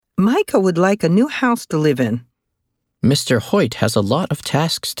Micah would like a new house to live in. Mr. Hoyt has a lot of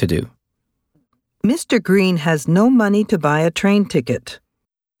tasks to do. Mr. Green has no money to buy a train ticket.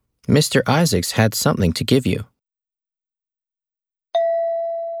 Mr. Isaacs had something to give you.